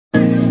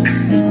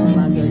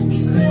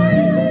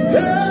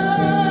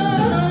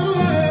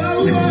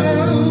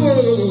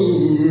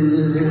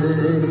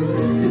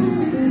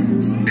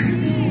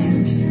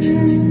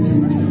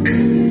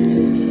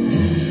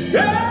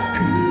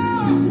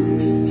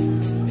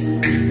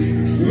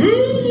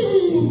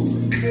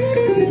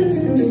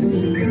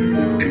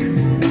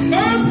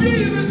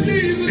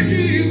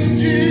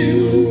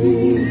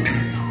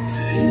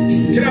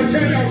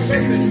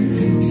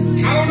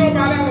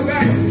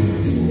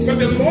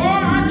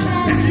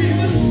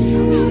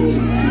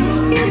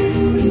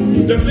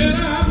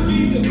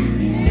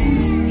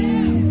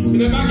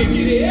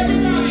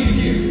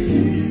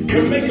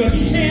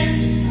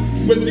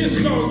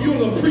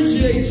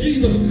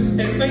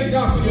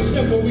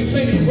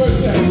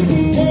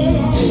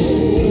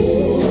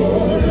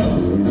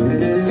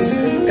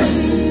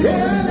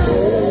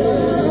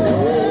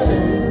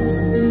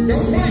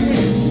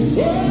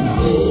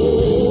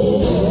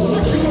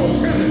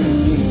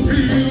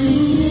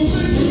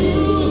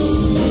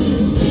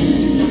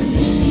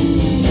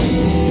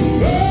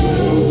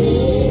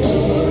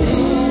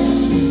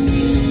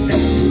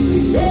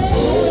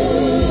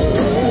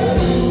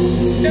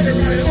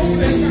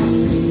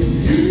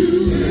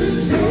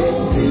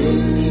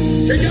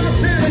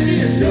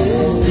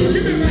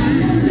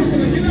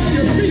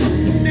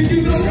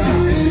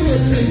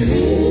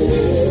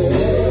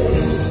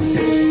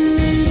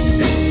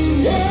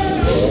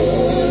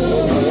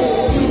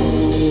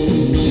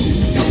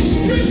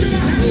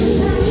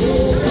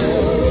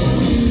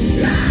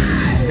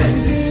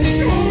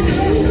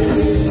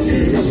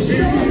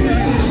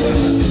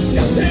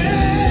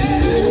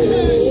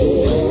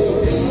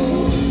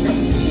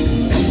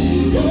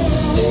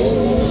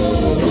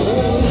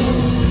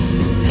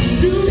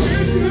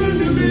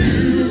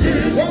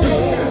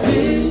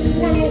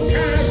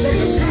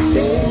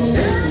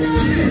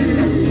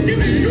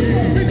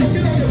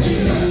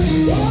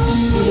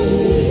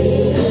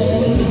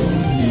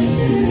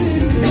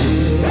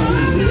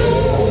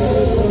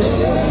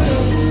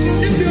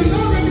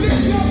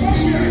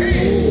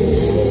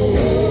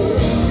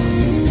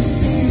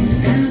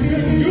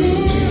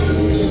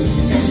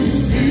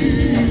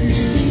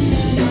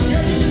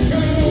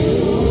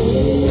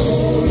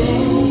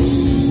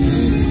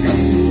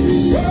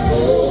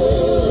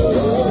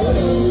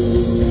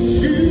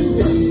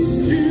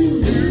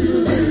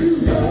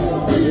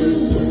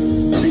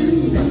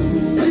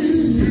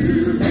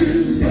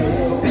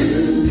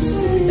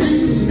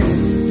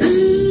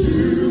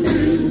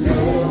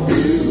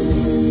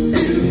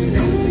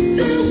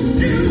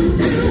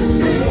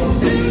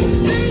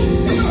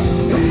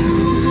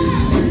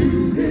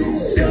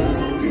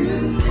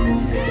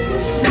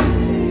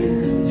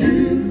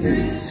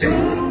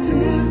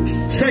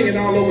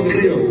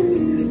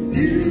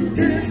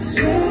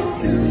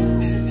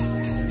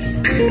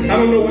I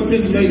don't know what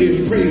this lady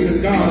is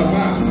praising God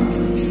about,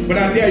 but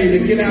I dare you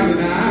to get out in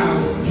the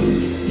aisle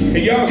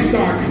and y'all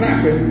start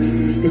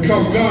clapping,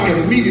 because God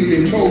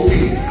immediately told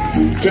me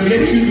to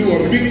let you do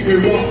a victory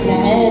walk for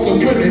all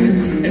the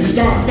women and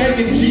start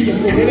thanking Jesus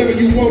for whatever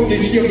you want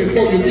this year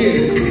before you get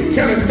it.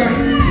 Tell him thank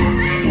you.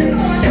 Tell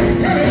him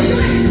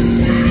thank you.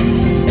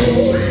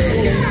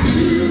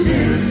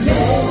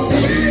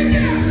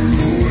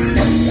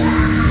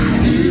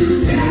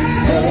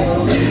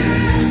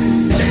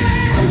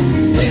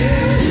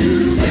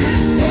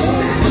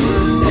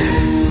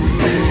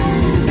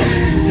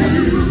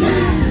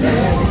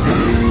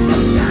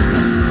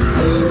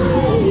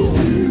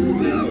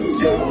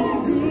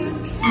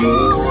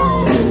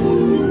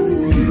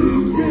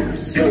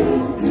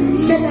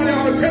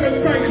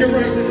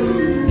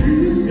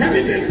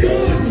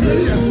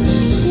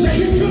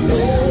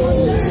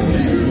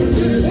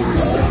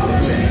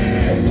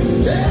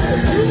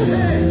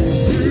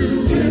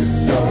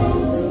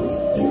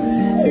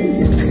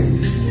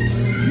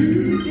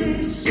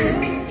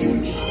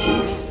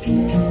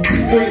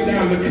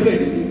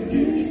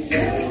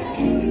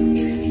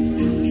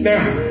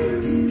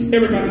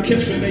 Everybody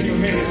catch your neighbor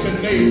hand and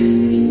say,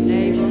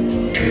 neighbor.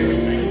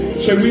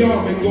 Say, we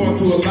all been going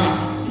through a lot.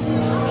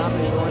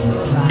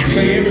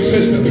 Say, ever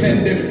since the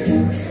pandemic.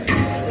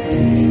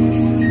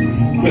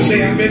 But say,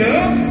 I've been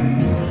up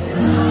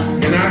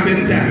and I've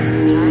been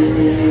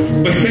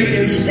down. But say,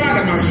 in spite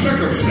of my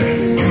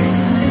circumstances.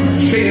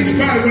 Say, in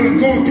spite of what I'm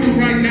going through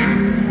right now.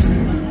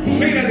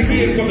 Say that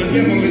again for the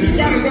devil. In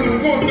spite of what I'm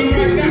going through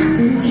right now.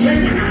 Say,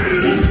 when I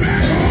look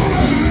back all of my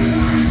life.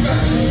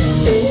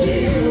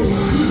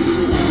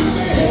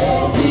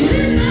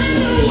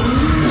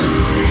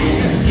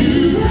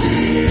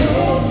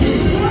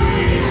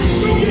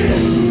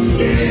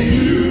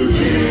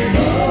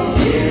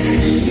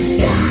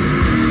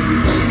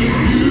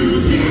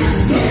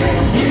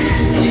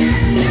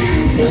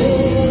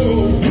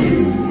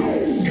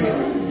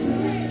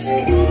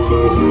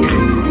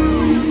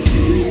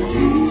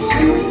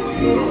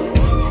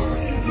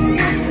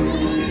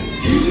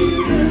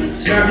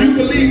 Now, if you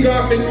believe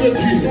God been good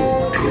to you,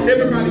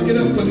 everybody get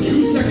up for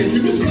 2 seconds.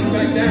 You can sit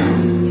back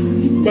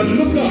down. But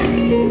look up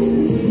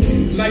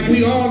like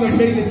we all have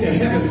made it to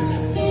heaven.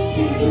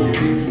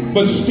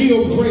 But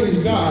still praise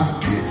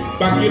God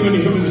by giving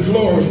him his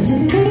glory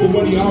for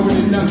what he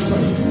already done for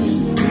you.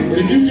 And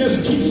if you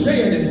just keep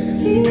saying it,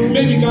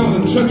 maybe God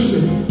will touch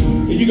you.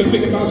 And you can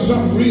think about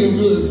something real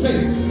good and say,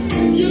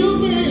 you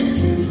been.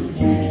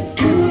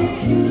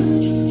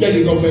 There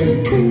you go,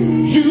 baby.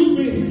 You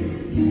been.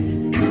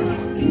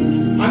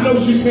 I know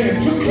she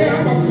said, took care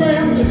of her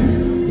family,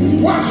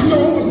 watched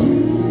over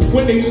them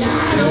when they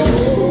lied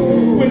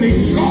over, when they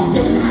talked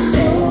about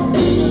them.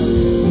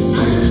 I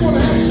just want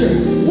to ask you,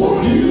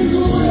 what do you go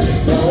away?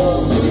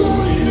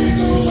 What do you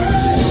go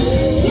away?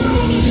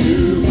 What do you go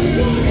away?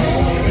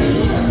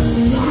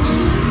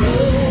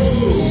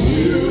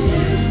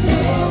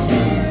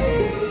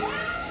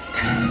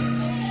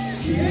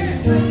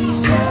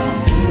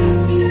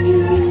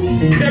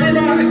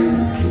 Everybody,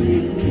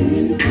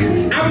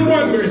 I'm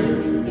wondering,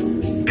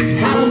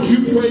 how would you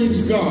praise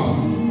God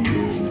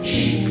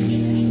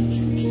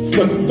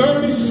for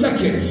 30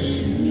 seconds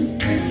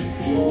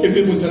if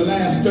it was the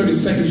last 30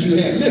 seconds you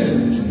had?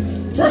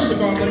 Listen, first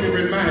of all, let me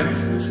remind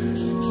you,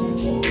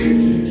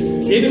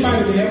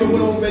 anybody that ever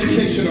went on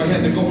vacation or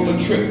had to go on a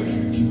trip,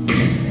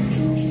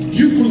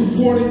 you flew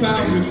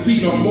 40,000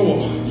 feet or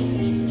more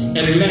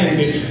and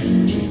landed,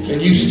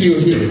 and you still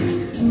here.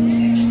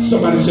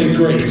 Somebody say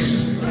grace.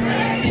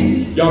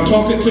 Y'all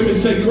talking to me?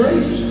 Say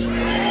grace.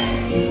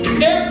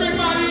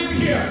 Everybody in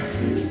here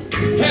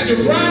had to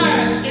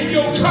ride in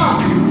your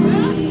car,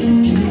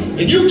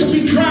 and you could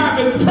be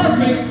driving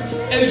perfect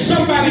and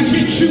somebody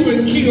hit you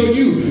and kill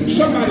you.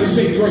 Somebody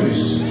say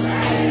grace.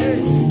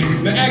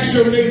 Now ask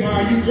your neighbor,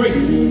 are you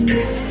grateful?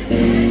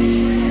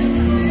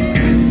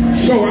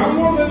 So I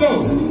want to know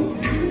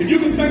if you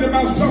can think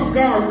about something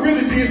God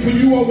really did for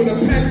you over the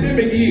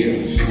pandemic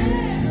years,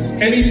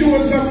 and he's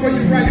doing something for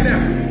you right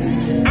now.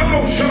 I'm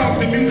going to shut off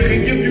the music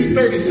and give you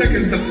 30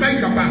 seconds to think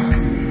about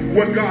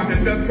what God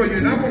has done for you.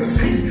 And I want to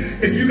see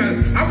if you got,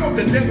 I want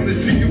the devil to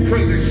see you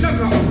praising. Shut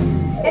up.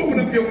 Open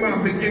up your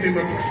mouth and give him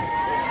a praise.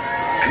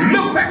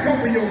 Look back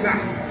over your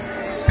mouth.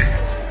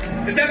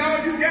 Is that all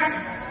you got?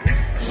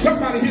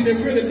 Somebody here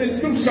that's really been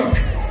through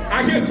something.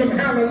 I hear some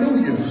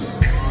hallelujahs.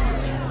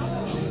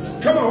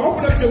 Come on,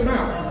 open up your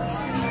mouth.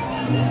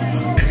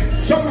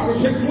 Somebody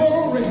say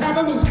glory,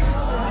 hallelujah.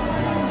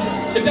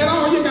 Is that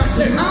all you got?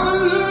 Say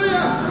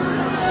hallelujah.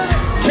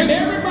 Can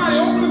everybody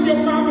open up your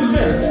mouth and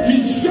say,